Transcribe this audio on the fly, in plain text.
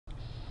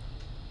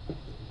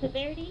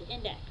Severity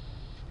Index.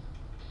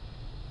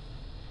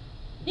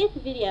 This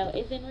video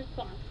is in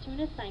response to an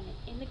assignment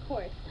in the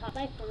course taught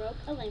by Farouk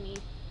Alemi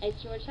at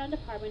Georgetown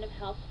Department of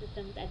Health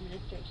Systems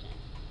Administration.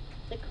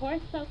 The course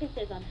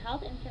focuses on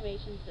health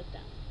information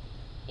systems.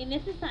 In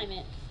this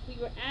assignment,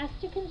 we were asked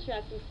to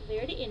construct a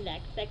severity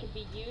index that could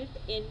be used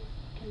in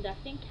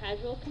conducting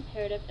casual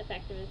comparative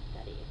effectiveness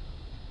studies.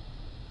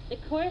 The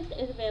course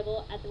is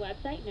available at the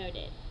website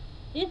noted.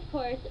 This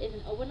course is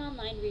an open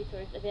online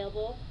resource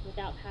available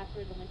without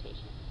password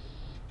limitations.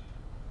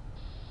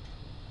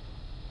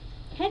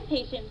 10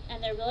 patients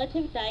and their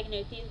relative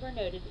diagnoses were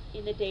noted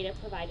in the data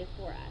provided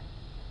for us.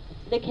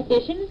 The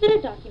conditions that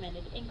are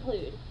documented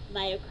include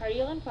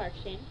myocardial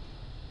infarction,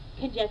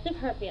 congestive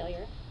heart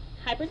failure,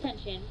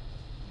 hypertension,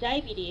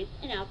 diabetes,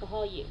 and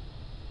alcohol use.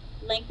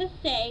 Length of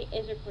stay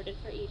is recorded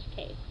for each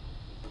case.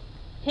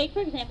 Take,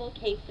 for example,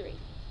 case 3.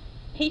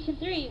 Patient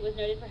 3 was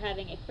noted for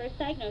having a first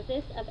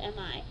diagnosis of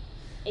MI,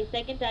 a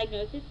second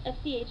diagnosis of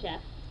CHF,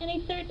 and a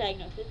third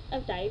diagnosis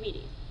of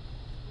diabetes.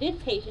 This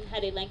patient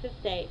had a length of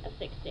stay of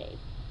 6 days.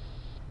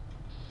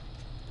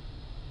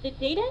 The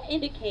data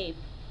indicates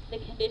the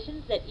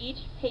conditions that each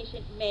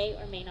patient may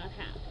or may not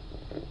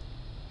have.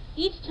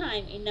 Each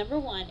time a number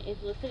 1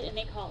 is listed in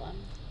a column,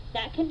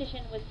 that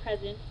condition was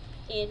present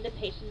in the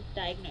patient's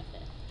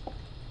diagnosis.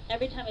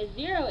 Every time a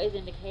 0 is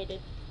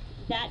indicated,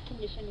 that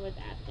condition was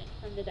absent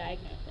from the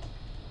diagnosis.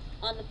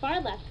 On the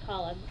far left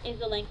column is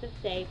the length of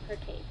stay per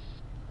case.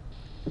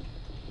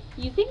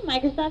 Using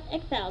Microsoft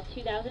Excel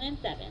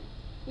 2007,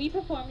 we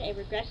performed a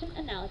regression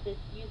analysis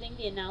using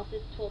the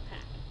Analysis Tool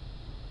Pack.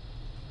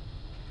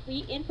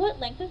 We input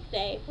length of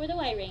stay for the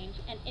Y range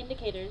and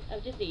indicators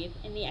of disease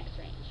in the X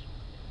range.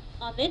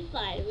 On this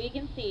slide, we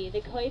can see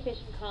the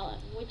coefficient column,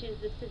 which is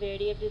the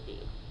severity of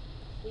disease.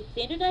 We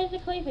standardize the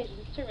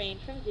coefficients to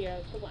range from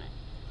 0 to 1.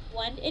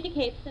 1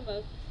 indicates the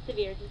most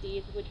severe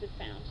disease, which was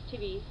found to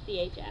be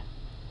CHF.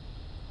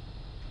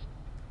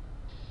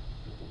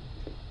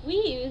 We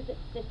used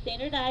the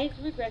standardized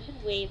regression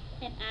weights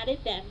and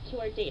added them to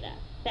our data,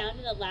 found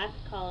in the last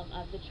column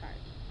of the chart.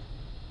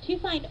 To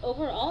find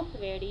overall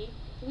severity,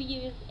 we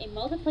used a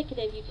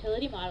multiplicative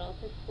utility model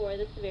to score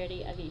the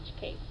severity of each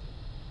case.